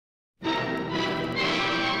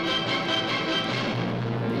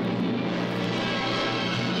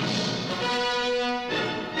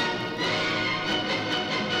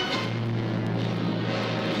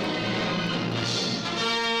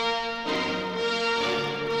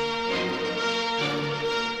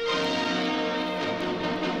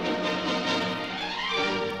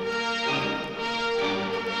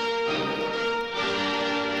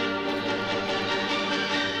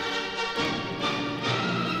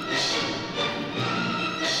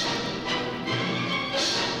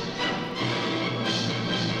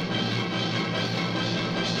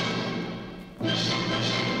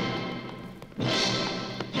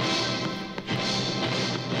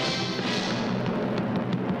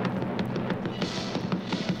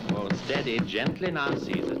steady. Gently now,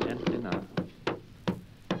 Caesar, gently now.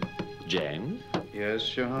 James?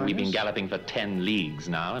 Yes, Your Highness? We've been galloping for 10 leagues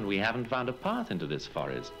now, and we haven't found a path into this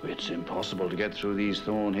forest. It's impossible to get through these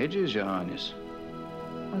thorn hedges, Your Highness.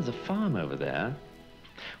 Well, there's a farm over there.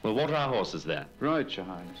 We'll water our horses there. Right, Your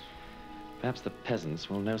Highness. Perhaps the peasants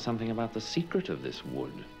will know something about the secret of this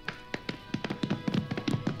wood.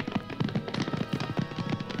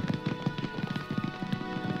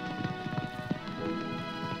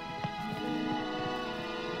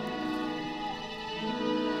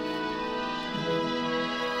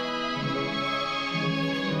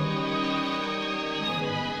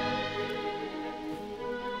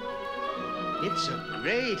 It's a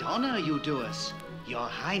great honor you do us, Your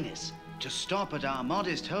Highness, to stop at our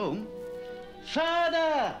modest home.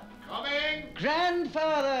 Father! Coming!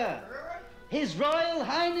 Grandfather! His Royal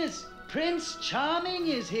Highness, Prince Charming,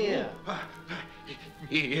 is here.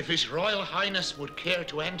 If His Royal Highness would care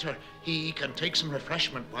to enter, he can take some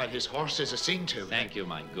refreshment while his horses are seen to. Thank you,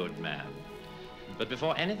 my good man. But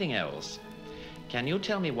before anything else, can you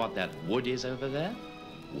tell me what that wood is over there?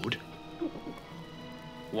 Wood?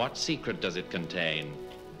 What secret does it contain?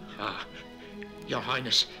 Ah, Your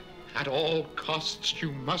Highness, at all costs,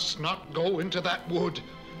 you must not go into that wood.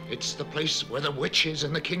 It's the place where the witches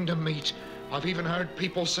in the kingdom meet. I've even heard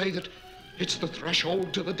people say that it's the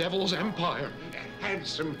threshold to the devil's empire.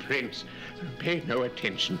 Handsome Prince, pay no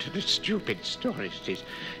attention to the stupid stories these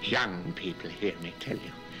young people hear me tell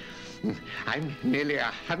you. I'm nearly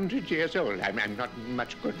 100 years old. I'm not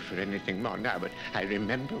much good for anything more now, but I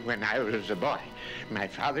remember when I was a boy, my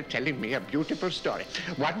father telling me a beautiful story.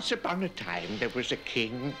 Once upon a time, there was a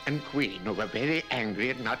king and queen who were very angry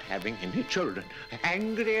at not having any children.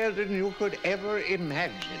 Angrier than you could ever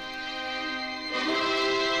imagine.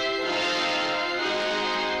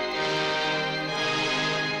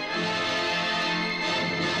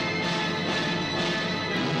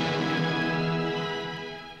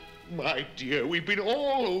 My dear, we've been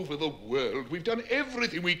all over the world. We've done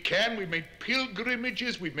everything we can. We've made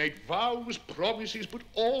pilgrimages, we've made vows, promises, but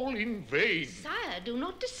all in vain. Sire, do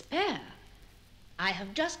not despair. I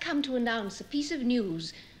have just come to announce a piece of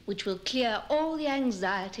news which will clear all the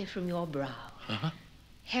anxiety from your brow. Uh-huh.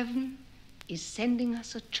 Heaven is sending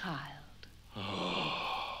us a child.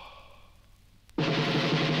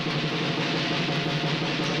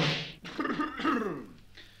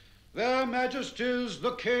 Their Majesties,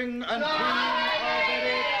 the King and Queen are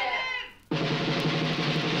very...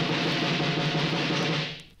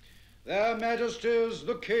 Their Majesties,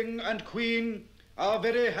 the King and Queen are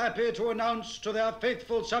very happy to announce to their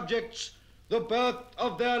faithful subjects the birth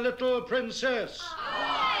of their little princess.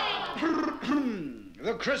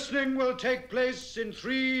 The christening will take place in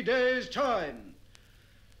 3 days' time.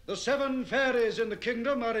 The 7 fairies in the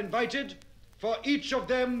kingdom are invited, for each of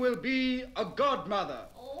them will be a godmother.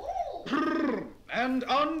 And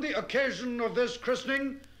on the occasion of this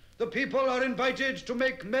christening, the people are invited to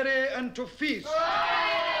make merry and to feast.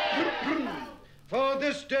 For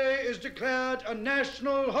this day is declared a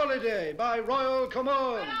national holiday by royal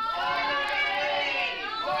command.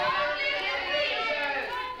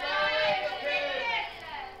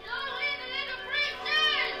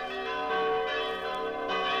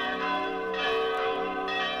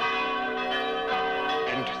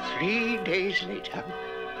 And 3 days later,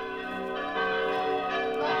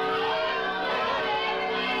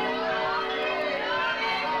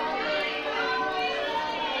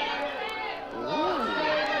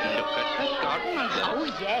 Oh,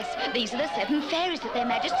 yes. These are the 7 fairies that their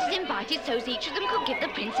Majesties invited so as each of them could give the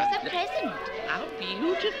princess a present. How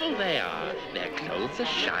beautiful they are. Their clothes are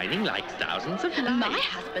shining like thousands of lights. My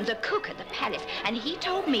husband's a cook at the palace, and he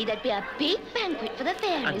told me there'd be a big banquet for the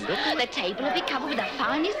fairies. The table will be covered with the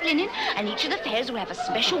finest linen, and each of the fairies will have a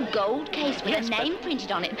special gold case with a name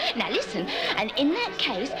printed on it. Now, listen, and in that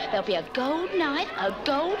case, there'll be a gold knife, a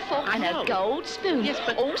gold fork, and a gold spoon,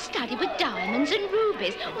 all studded with diamonds and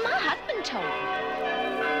rubies. My husband told me.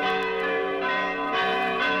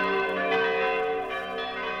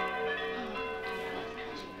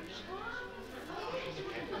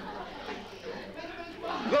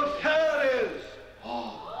 The fairies!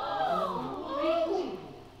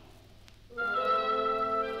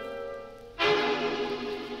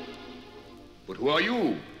 But who are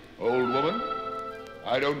you, old woman?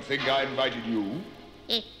 I don't think I invited you.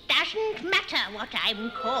 It doesn't matter what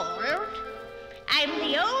I'm called. I'm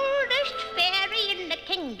the oldest fairy in the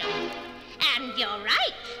kingdom. And you're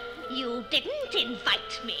right, you didn't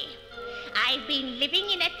invite me. I've been living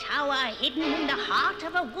in a tower hidden in the heart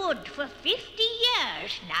of a wood for 50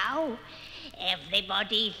 years now.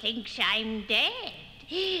 Everybody thinks I'm dead,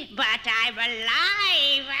 but I'm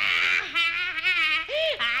alive.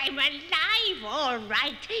 I'm alive, all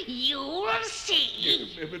right. You'll see.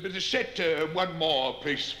 Set one more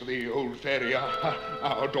place for the old fairy.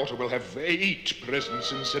 Our daughter will have 8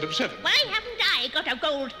 presents instead of 7. Why haven't I got a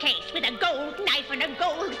gold case with a gold knife and a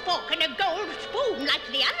gold fork and a gold spoon like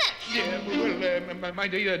the others? Yeah, well, my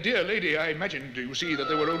dear lady, I imagined, you see, that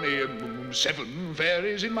there were only 7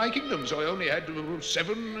 fairies in my kingdom, so I only had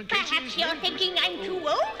 7 cases. Perhaps you're thinking I'm too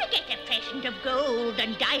old to get a present of gold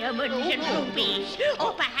and diamonds and rubies.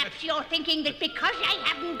 Or perhaps you're thinking that because I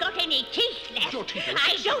haven't got any teeth left,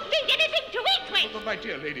 I don't need anything to eat with. Well, my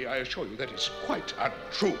dear lady, I assure you that is quite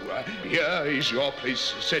untrue. Here is your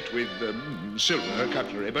place set with silver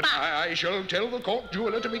cutlery, but I shall tell the court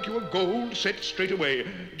jeweler to make you a gold set straight away,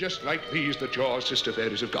 just like these that your sister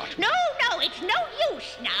fairies have got. No, it's no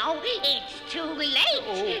use now. It's too late.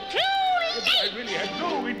 Too late. I really had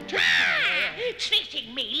no intention.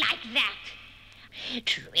 Treating me like that.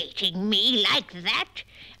 Treating me like that?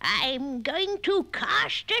 I'm going to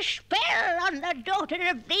cast a spell on the daughter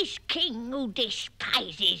of this king who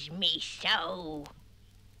despises me so.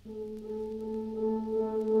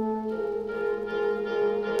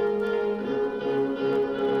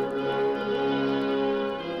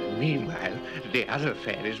 Meanwhile, the other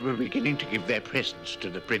fairies were beginning to give their presents to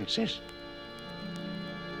the princess.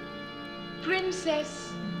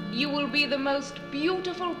 Princess, you will be the most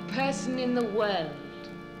beautiful person in the world.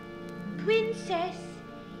 Princess,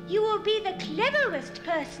 you will be the cleverest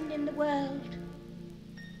person in the world.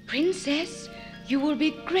 Princess, you will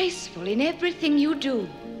be graceful in everything you do.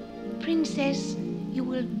 Princess, you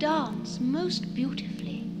will dance most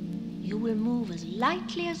beautifully. You will move as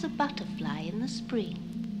lightly as a butterfly in the spring.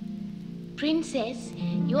 Princess,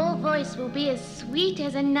 your voice will be as sweet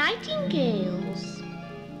as a nightingale's.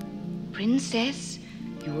 Princess,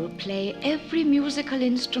 you will play every musical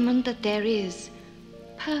instrument that there is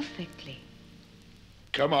perfectly.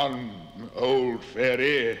 Come on, old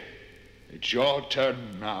fairy. It's your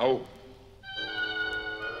turn now.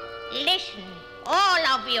 Listen,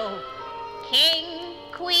 all of you. King,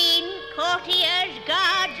 queen, courtiers,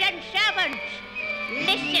 guards, and servants.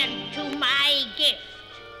 Listen to my gift.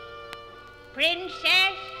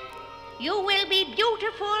 Princess, you will be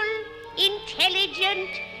beautiful, intelligent,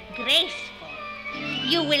 graceful.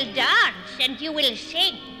 You will dance and you will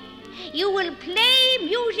sing. You will play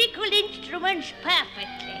musical instruments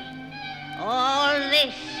perfectly. All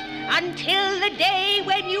this until the day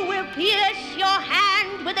when you will pierce your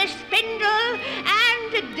hand with a spindle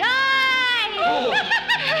and die. Oh,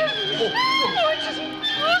 it is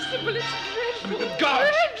impossible. It's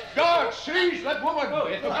dreadful. Guards, seize that woman.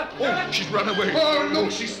 Oh, she's run away. Oh,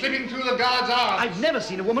 look, she's slipping through the guard's arms. I've never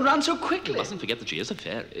seen a woman run so quickly. You mustn't forget that she is a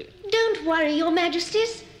fairy. Don't worry, Your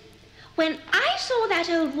Majesties. When I saw that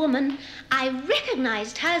old woman, I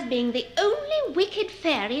recognized her as being the only wicked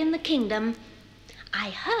fairy in the kingdom. I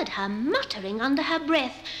heard her muttering under her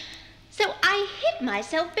breath, so I hid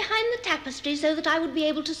myself behind the tapestry so that I would be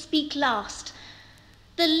able to speak last.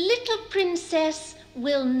 The little princess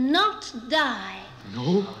will not die.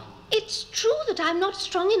 No? It's true that I'm not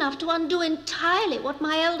strong enough to undo entirely what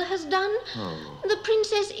my elder has done. The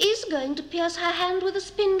princess is going to pierce her hand with a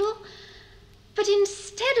spindle. But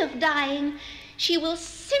instead of dying, she will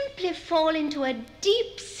simply fall into a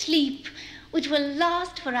deep sleep which will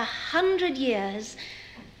last for 100 years.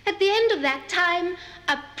 At the end of that time,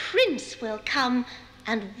 a prince will come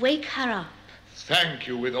and wake her up. Thank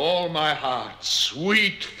you with all my heart,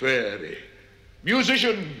 sweet fairy.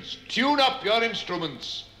 Musicians, tune up your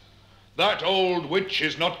instruments. That old witch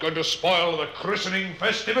is not going to spoil the christening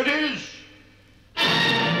festivities.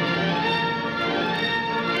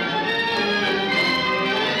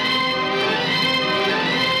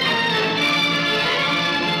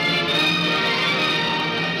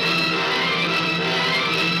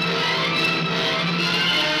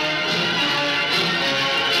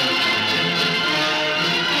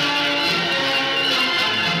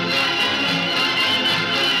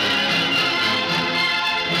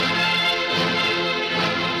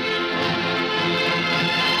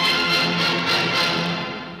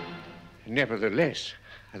 Nevertheless,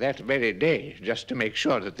 that very day, just to make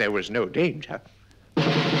sure that there was no danger.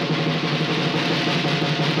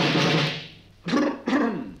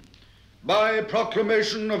 By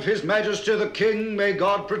proclamation of His Majesty the King, may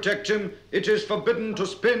God protect him, it is forbidden to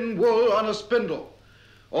spin wool on a spindle,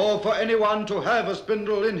 or for anyone to have a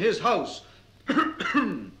spindle in his house.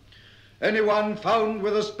 Anyone found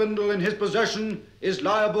with a spindle in his possession is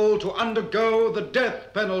liable to undergo the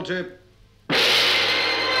death penalty.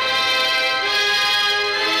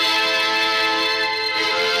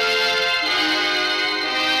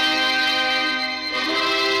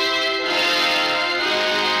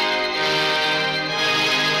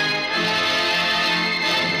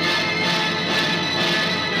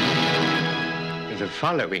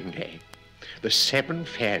 following day, the 7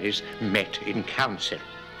 fairies met in council.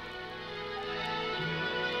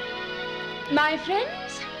 My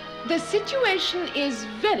friends, the situation is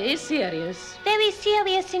very serious. Very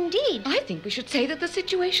serious indeed. I think we should say that the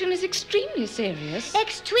situation is extremely serious.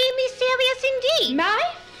 Extremely serious indeed. My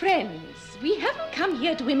friends, we haven't come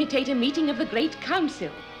here to imitate a meeting of the Great Council.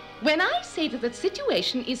 When I say that the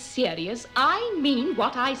situation is serious, I mean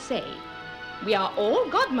what I say. We are all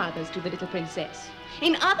godmothers to the little princess.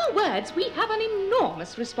 In other words, we have an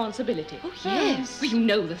enormous responsibility. Oh, yes. Well, you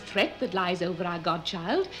know the threat that lies over our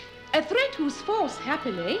godchild. A threat whose force,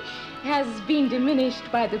 happily, has been diminished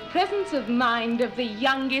by the presence of mind of the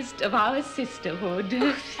youngest of our sisterhood.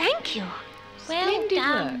 Oh, thank you. Splendid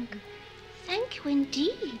done. work. Thank you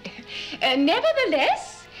indeed.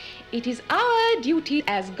 Nevertheless, it is our duty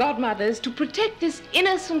as godmothers to protect this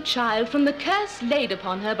innocent child from the curse laid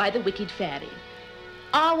upon her by the wicked fairy.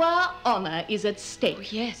 Our honor is at stake. Oh,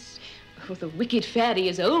 yes. Oh, the wicked fairy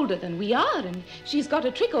is older than we are, and she's got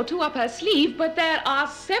a trick or two up her sleeve, but there are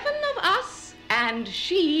 7 of us, and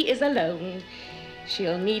she is alone.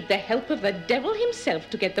 She'll need the help of the devil himself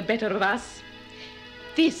to get the better of us.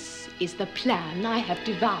 This is the plan I have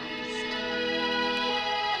devised.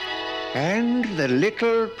 And the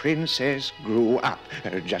little princess grew up,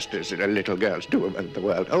 just as little girls do the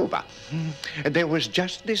world over. There was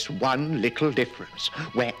just this one little difference.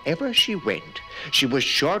 Wherever she went, she was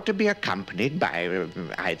sure to be accompanied by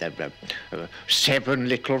either 7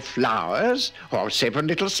 little flowers, or 7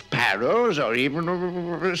 little sparrows, or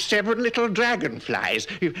even 7 little dragonflies.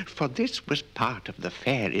 For this was part of the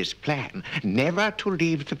fairy's plan, never to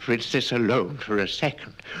leave the princess alone for a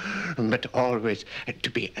second, but always to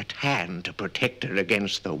be at hand to protect her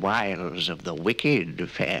against the wiles of the wicked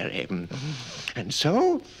fairy. And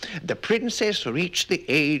so the princess reached the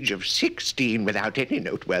age of 16 without any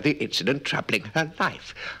noteworthy incident troubling her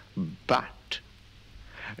life. But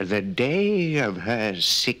the day of her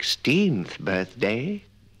 16th birthday,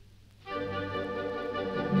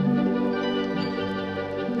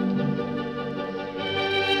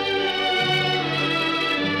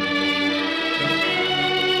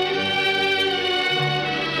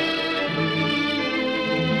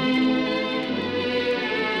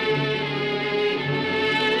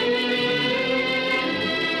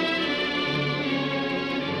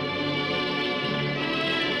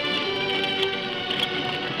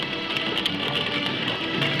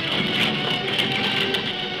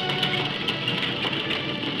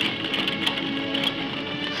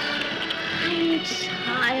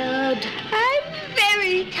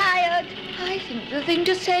 The thing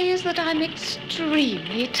to say is that I'm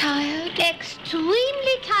extremely tired.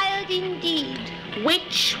 Extremely tired indeed.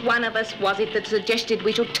 Which one of us was it that suggested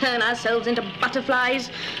we should turn ourselves into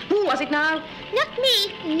butterflies? Who was it now? Not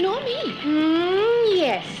me. Nor me.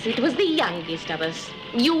 Yes, it was the youngest of us.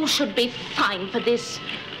 You should be fined for this.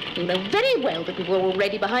 You know very well that we were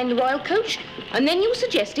already behind the royal coach, and then you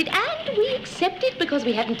suggested, and we accepted because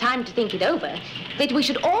we hadn't time to think it over, that we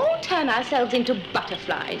should all turn ourselves into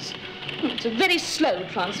butterflies. It's a very slow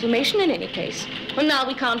transformation in any case. And now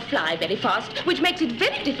we can't fly very fast, which makes it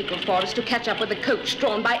very difficult for us to catch up with a coach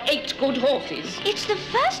drawn by 8 good horses. It's the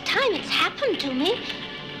first time it's happened to me.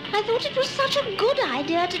 I thought it was such a good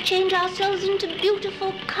idea to change ourselves into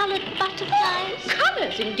beautiful colored butterflies.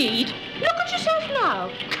 Colors, indeed. Look at yourself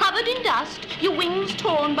now, covered in dust, your wings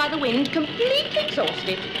torn by the wind, completely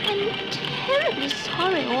exhausted. I'm terribly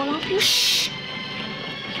sorry, all of you. Shh!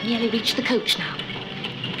 We've nearly reached the coach now.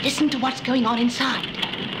 Listen to what's going on inside.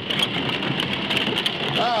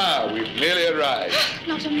 Ah, we've nearly arrived.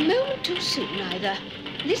 Not a moment too soon, either.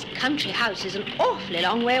 This country house is an awfully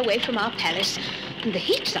long way away from our palace, and the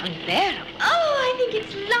heat's unbearable. Oh, I think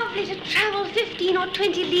it's lovely to travel 15 or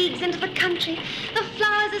 20 leagues into the country. The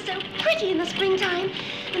flowers are so pretty in the springtime,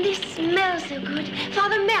 and they smell so good.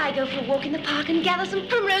 Father, may I go for a walk in the park and gather some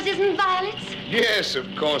primroses and violets? Yes,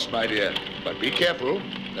 of course, my dear. But be careful.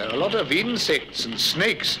 There are a lot of insects and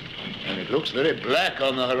snakes, and it looks very black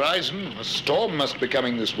on the horizon. A storm must be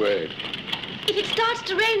coming this way. If it starts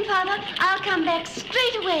to rain, Father, I'll come back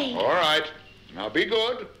straight away. All right. Now be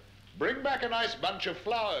good. Bring back a nice bunch of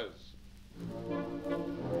flowers.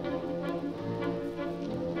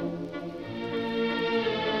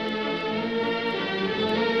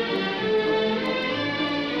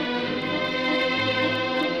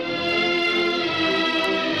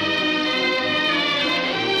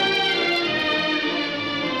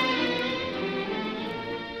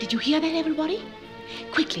 Did you hear that, everybody?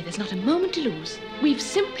 Quickly, there's not a moment to lose. We've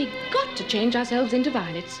simply got to change ourselves into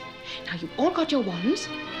violets. Now, you all got your wands.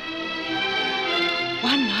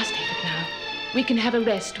 One last effort now. We can have a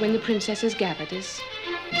rest when the princess has gathered us.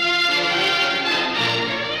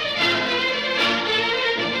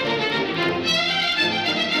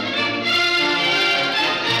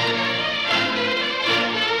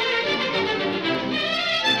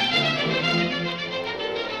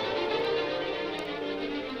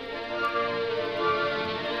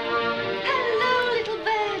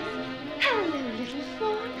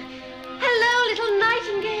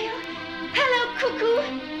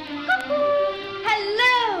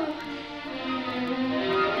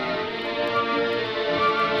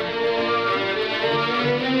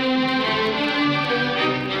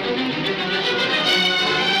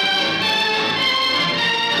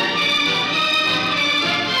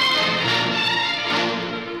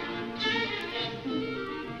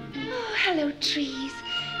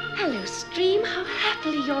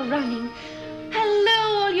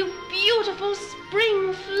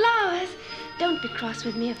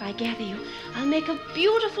 With me if I gather you. I'll make a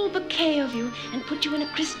beautiful bouquet of you and put you in a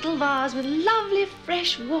crystal vase with lovely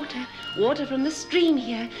fresh water. Water from the stream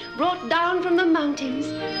here, brought down from the mountains.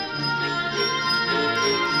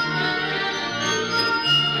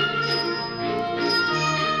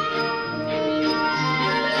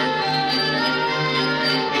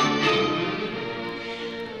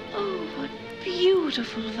 Oh, what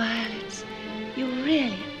beautiful violets. You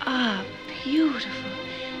really are beautiful.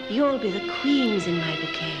 You'll be the queens in my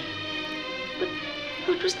bouquet. But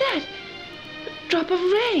what was that? A drop of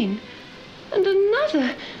rain. And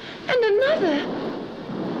another. And another.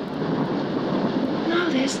 Now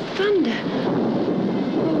there's thunder.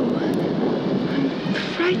 Oh, I'm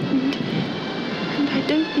frightened. And I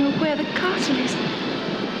don't know where the castle is.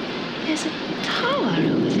 There's a tower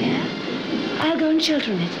over there. I'll go and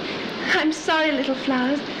shelter in it. I'm sorry, little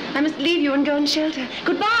flowers. I must leave you and go and shelter.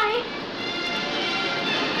 Goodbye.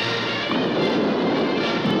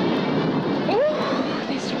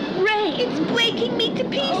 It's breaking me to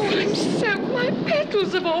pieces. Oh, I'm soaked. My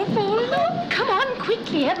petals have all fallen off. Come on,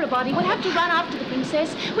 quickly, everybody. We'll have to run after the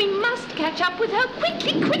princess. We must catch up with her.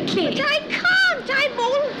 Quickly, quickly. But I can't. I'm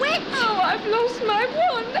all wet. Oh, I've lost my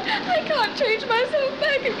wand. I can't change myself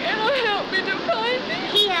back again. Oh, help me to find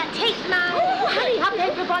it. Here, take mine. Oh, hurry up,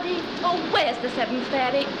 everybody. Oh, where's the seventh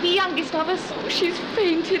fairy? The youngest of us. Oh, she's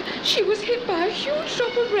fainted. She was hit by a huge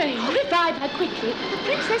drop of rain. Oh, revive her quickly. The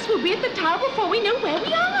princess will be at the tower before we know where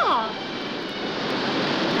we are.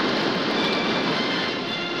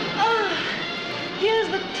 Here's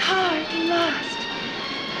the tower at last.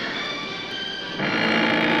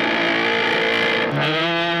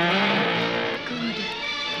 Good.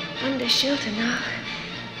 Under shelter now.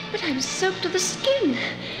 But I'm soaked to the skin.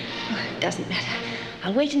 Oh, it doesn't matter.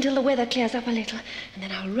 I'll wait until the weather clears up a little, and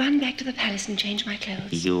then I'll run back to the palace and change my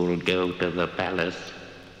clothes. You'll go to the palace,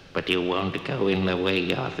 but you won't go in the way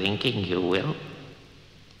you're thinking you will.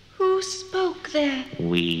 Who spoke there?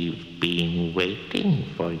 We've been waiting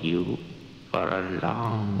for you for a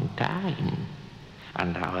long time.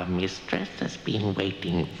 And our mistress has been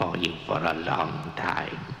waiting for you for a long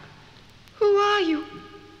time. Who are you?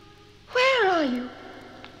 Where are you?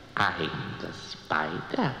 I'm the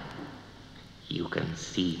spider. You can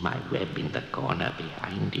see my web in the corner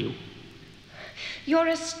behind you. You're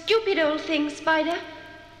a stupid old thing, Spider.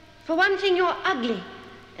 For one thing, you're ugly.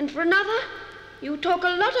 And for another, you talk a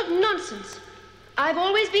lot of nonsense. I've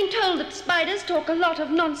always been told that spiders talk a lot of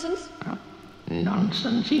nonsense.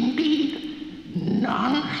 Nonsense indeed.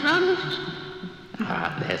 Nonsense.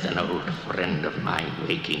 Ah, there's an old friend of mine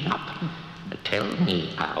waking up. Tell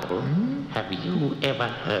me, Owl, have you ever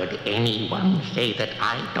heard anyone say that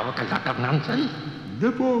I talk a lot of nonsense?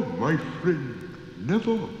 Never, my friend,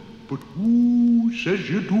 never. But who says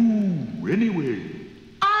you do, anyway?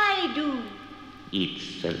 I do.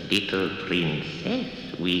 It's the little princess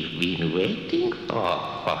we've been waiting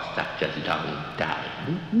for such a long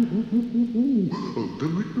time. The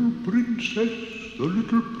little princess, the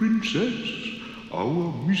little princess.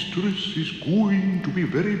 Our mistress is going to be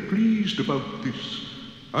very pleased about this.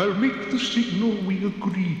 I'll make the signal we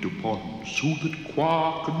agreed upon so that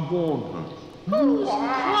Qua can warn her. Who's Qua?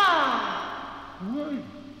 Why,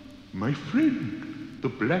 my friend, the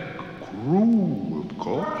Black Crow, of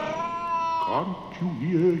course. Can't you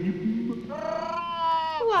hear him?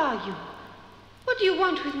 Who are you? What do you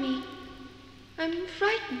want with me? I'm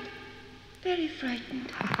frightened. Very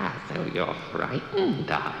frightened. Ah, so you're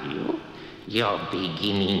frightened, are you? You're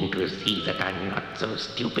beginning to see that I'm not so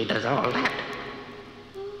stupid as all that.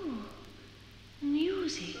 Oh,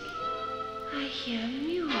 music. I hear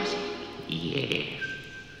music. Yes,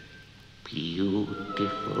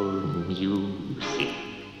 beautiful music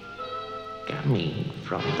coming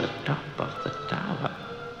from the top of the tower.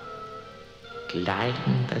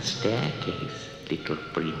 Climb the staircase, little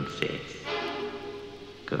princess.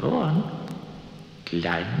 Go on.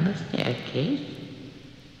 Climb the staircase.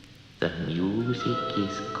 The music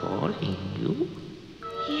is calling you.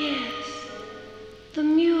 Yes, the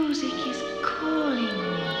music is calling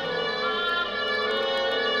me.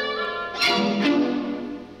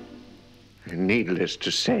 Needless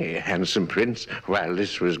to say, handsome prince, while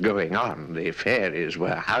this was going on, the fairies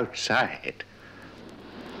were outside.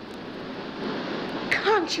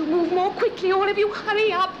 Can't you move more quickly, all of you?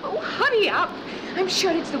 Hurry up. Oh, hurry up. I'm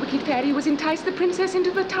sure it's the wicked fairy who has enticed the princess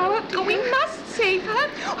into the tower. Oh, we must save her.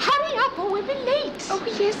 Hurry up or we'll be late. Oh,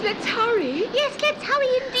 yes, let's hurry. Yes, let's hurry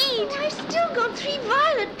indeed. Oh, I've still got 3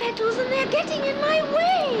 violet petals and they're getting in my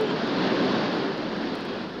way.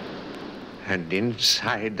 And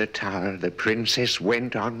inside the tower, the princess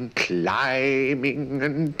went on climbing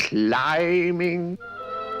and climbing.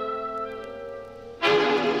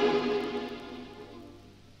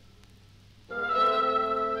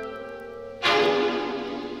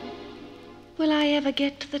 Will I ever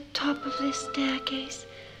get to the top of this staircase?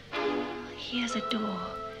 Here's a door.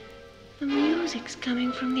 The music's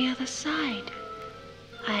coming from the other side.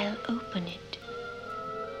 I'll open it.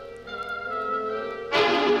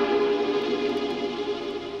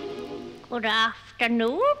 Good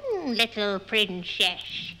afternoon, little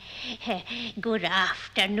princess. Good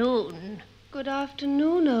afternoon. Good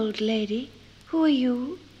afternoon, old lady. Who are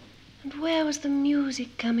you? And where was the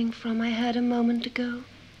music coming from I heard a moment ago?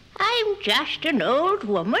 I'm just an old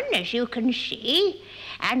woman, as you can see,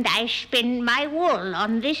 and I spin my wool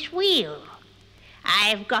on this wheel.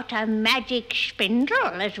 I've got a magic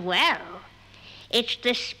spindle as well. It's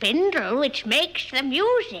the spindle which makes the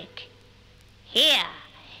music. Here,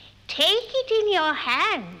 take it in your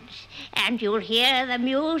hands, and you'll hear the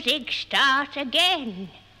music start again.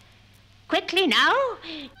 Quickly now,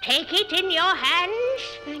 take it in your hands.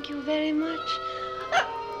 Thank you very much.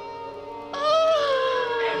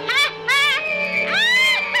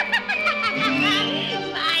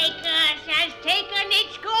 My curse has taken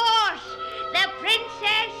its course. The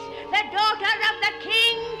princess, the daughter of the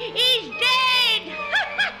king, is dead.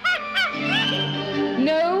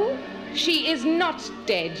 No, she is not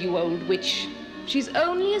dead, you old witch. She's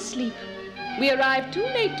only asleep. We arrived too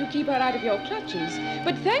late to keep her out of your clutches,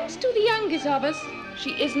 but thanks to the youngest of us,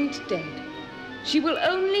 she isn't dead. She will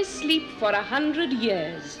only sleep for 100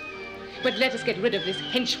 years. But let us get rid of this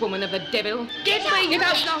henchwoman of the devil. Get away! Get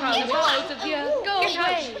out now! Get out of here! Go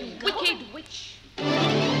away! Wicked witch!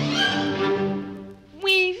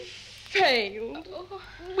 We failed.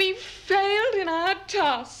 We failed in our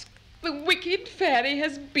task. The wicked fairy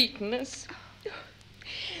has beaten us.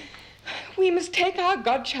 We must take our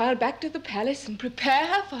godchild back to the palace and prepare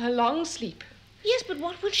her for her long sleep. Yes, but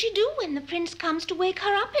what will she do when the prince comes to wake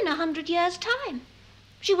her up in 100 years' time?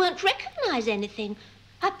 She won't recognize anything.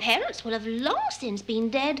 Her parents will have long since been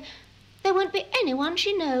dead. There won't be anyone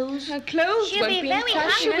she knows. Her clothes She'll won't be be in very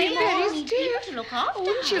fashion. hungry. She'll be very She'll need stiff. people to look after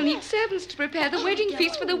And she'll her. need servants to prepare the wedding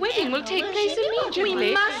feast, for the wedding will take What place will she do? immediately.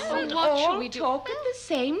 We mustn't all talk at the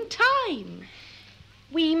same time.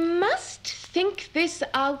 We must think this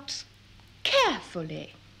out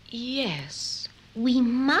carefully. Yes. We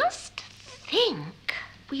must think.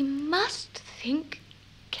 We must think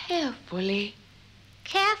carefully.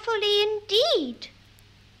 Carefully indeed.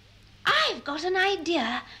 I've got an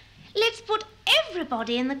idea. Let's put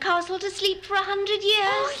everybody in the castle to sleep for 100 years.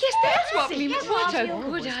 Oh, yes, that's what we Yes, What a yes.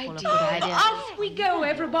 good idea. Off we go,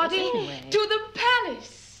 everybody, to the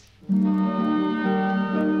palace.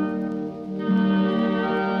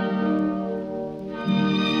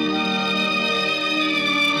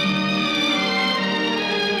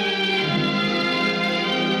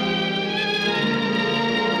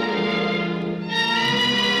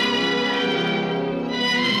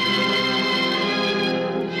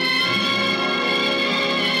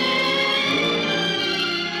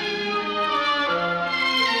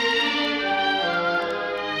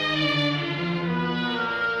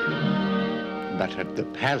 But at the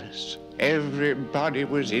palace, everybody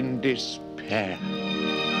was in despair.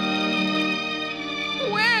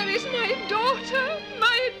 Where is my daughter?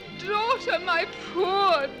 My daughter, my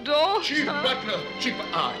poor daughter. Chief Butler!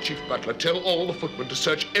 Chief Butler, tell all the footmen to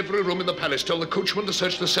search every room in the palace. Tell the coachman to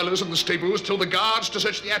search the cellars and the stables. Tell the guards to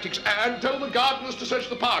search the attics. And tell the gardeners to search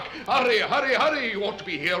the park. Hurry, hurry, hurry! You ought to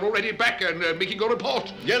be here already, back and making your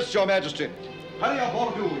report. Yes, Your Majesty. Hurry up, all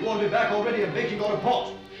of you. You want to be back already and making your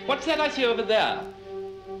report. What's that I see over there?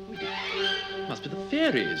 Must be the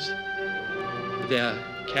fairies. They're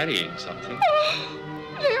carrying something. Oh,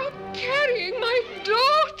 they are carrying my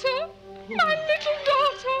daughter. My little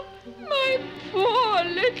daughter. My poor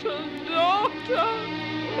little daughter.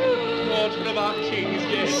 Daughter of our kings,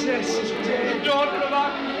 yes. Princess is dead. Daughter of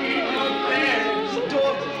our kings, yes.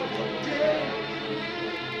 Daughter dead.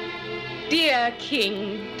 Dear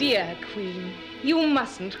king, dear queen, you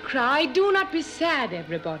mustn't cry. Do not be sad,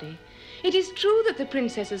 everybody. It is true that the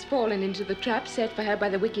princess has fallen into the trap set for her by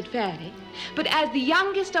the wicked fairy, but as the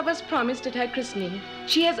youngest of us promised at her christening,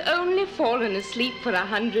 she has only fallen asleep for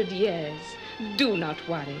 100 years. Do not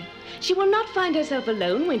worry. She will not find herself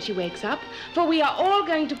alone when she wakes up, for we are all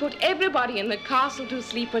going to put everybody in the castle to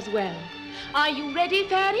sleep as well. Are you ready,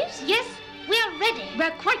 fairies? Yes, we're ready.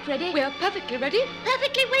 We're quite ready. We're perfectly ready.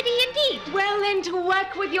 Perfectly ready indeed. Well, then, to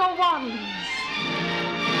work with your wands.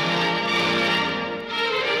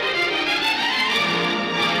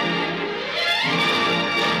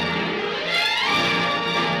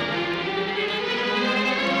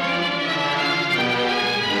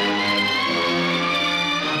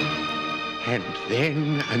 And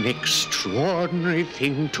then an extraordinary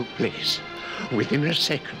thing took place. Within a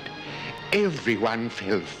second, everyone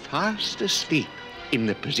fell fast asleep in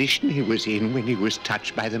the position he was in when he was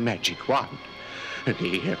touched by the magic wand.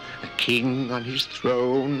 The king on his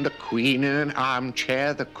throne, the queen in an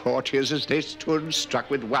armchair, the courtiers as they stood, struck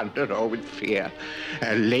with wonder or with fear,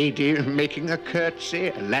 a lady making a curtsy,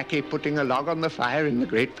 a lackey putting a log on the fire in the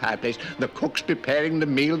great fireplace, the cooks preparing the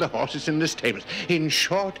meal, the horses in the stables. In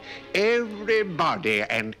short, everybody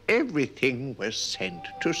and everything was sent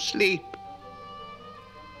to sleep.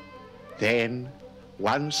 Then,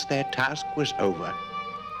 once their task was over,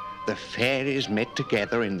 the fairies met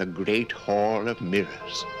together in the great hall of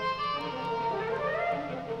mirrors.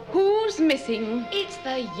 Who's missing? It's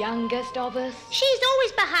the youngest of us. She's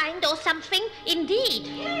always behind or something, indeed.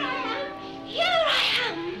 Here I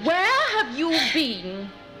am. Where have you been?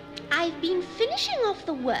 I've been finishing off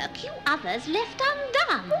the work you others left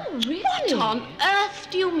undone. Oh, really? What on earth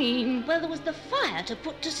do you mean? Well, there was the fire to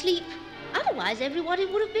put to sleep. Otherwise, everybody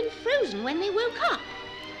would have been frozen when they woke up.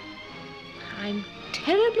 I'm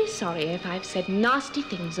terribly sorry if I've said nasty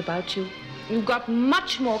things about you. You've got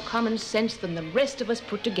much more common sense than the rest of us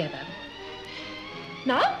put together.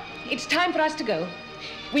 Now, it's time for us to go.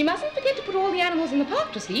 We mustn't forget to put all the animals in the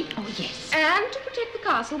park to sleep. Oh, yes. And to protect the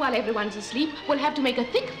castle while everyone's asleep, we'll have to make a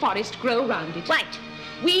thick forest grow round it. Right.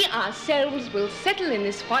 We ourselves will settle in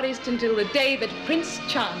this forest until the day that Prince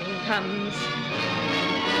Charming comes.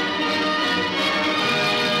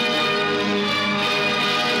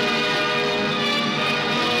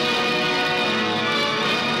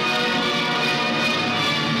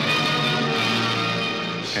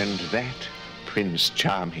 And that Prince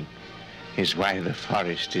Charming is why the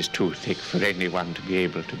forest is too thick for anyone to be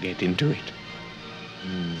able to get into it.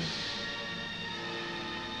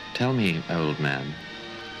 Tell me, old man,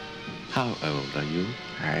 how old are you?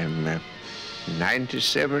 I'm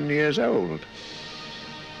 97 years old.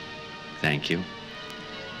 Thank you.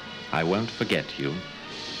 I won't forget you.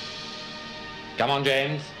 Come on,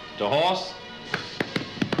 James. To horse.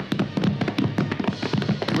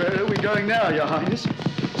 Where are we going now, Your Highness?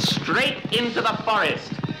 Straight into the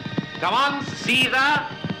forest. Come on, Caesar.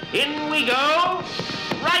 In we go.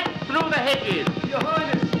 Right through the hedges. Your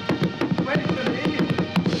Highness, wait for me.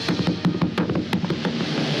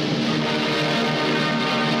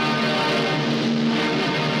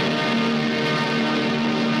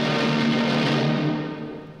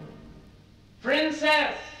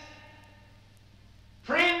 Princess!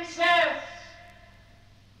 Princess!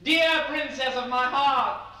 Dear princess of my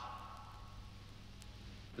heart!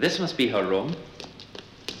 This must be her room.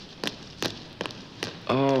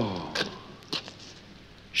 Oh,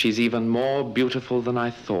 she's even more beautiful than I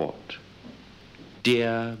thought.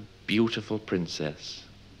 Dear, beautiful princess,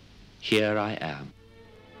 here I am.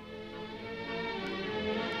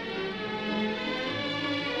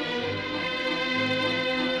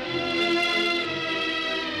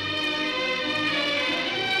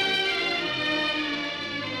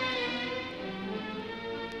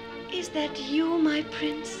 Is that you, my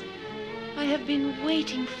prince? I have been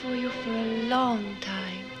waiting for you for a long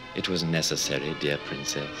time. It was necessary, dear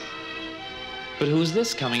princess. But who's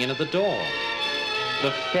this coming in at the door?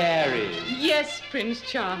 The fairies. Yes, Prince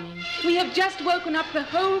Charming. We have just woken up the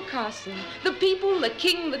whole castle. The people, the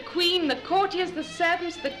king, the queen, the courtiers, the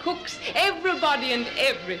servants, the cooks, everybody and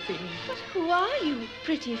everything. But who are you,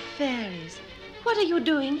 pretty fairies? What are you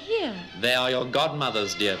doing here? They are your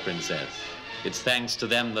godmothers, dear princess. It's thanks to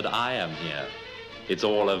them that I am here. It's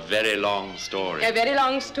all a very long story. A very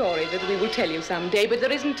long story that we will tell you someday, but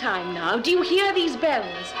there isn't time now. Do you hear these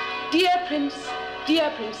bells? Dear prince,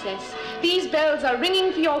 dear princess, these bells are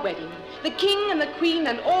ringing for your wedding. The king and the queen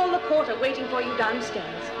and all the court are waiting for you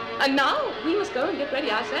downstairs. And now we must go and get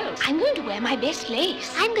ready ourselves. I'm going to wear my best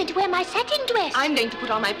lace. I'm going to wear my satin dress. I'm going to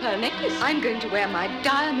put on my pearl necklace. I'm going to wear my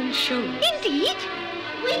diamond shoes. Indeed.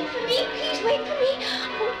 Wait for me, please wait for me.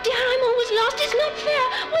 Oh dear, I'm always lost. It's not fair.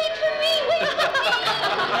 Wait for me, wait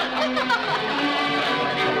for me.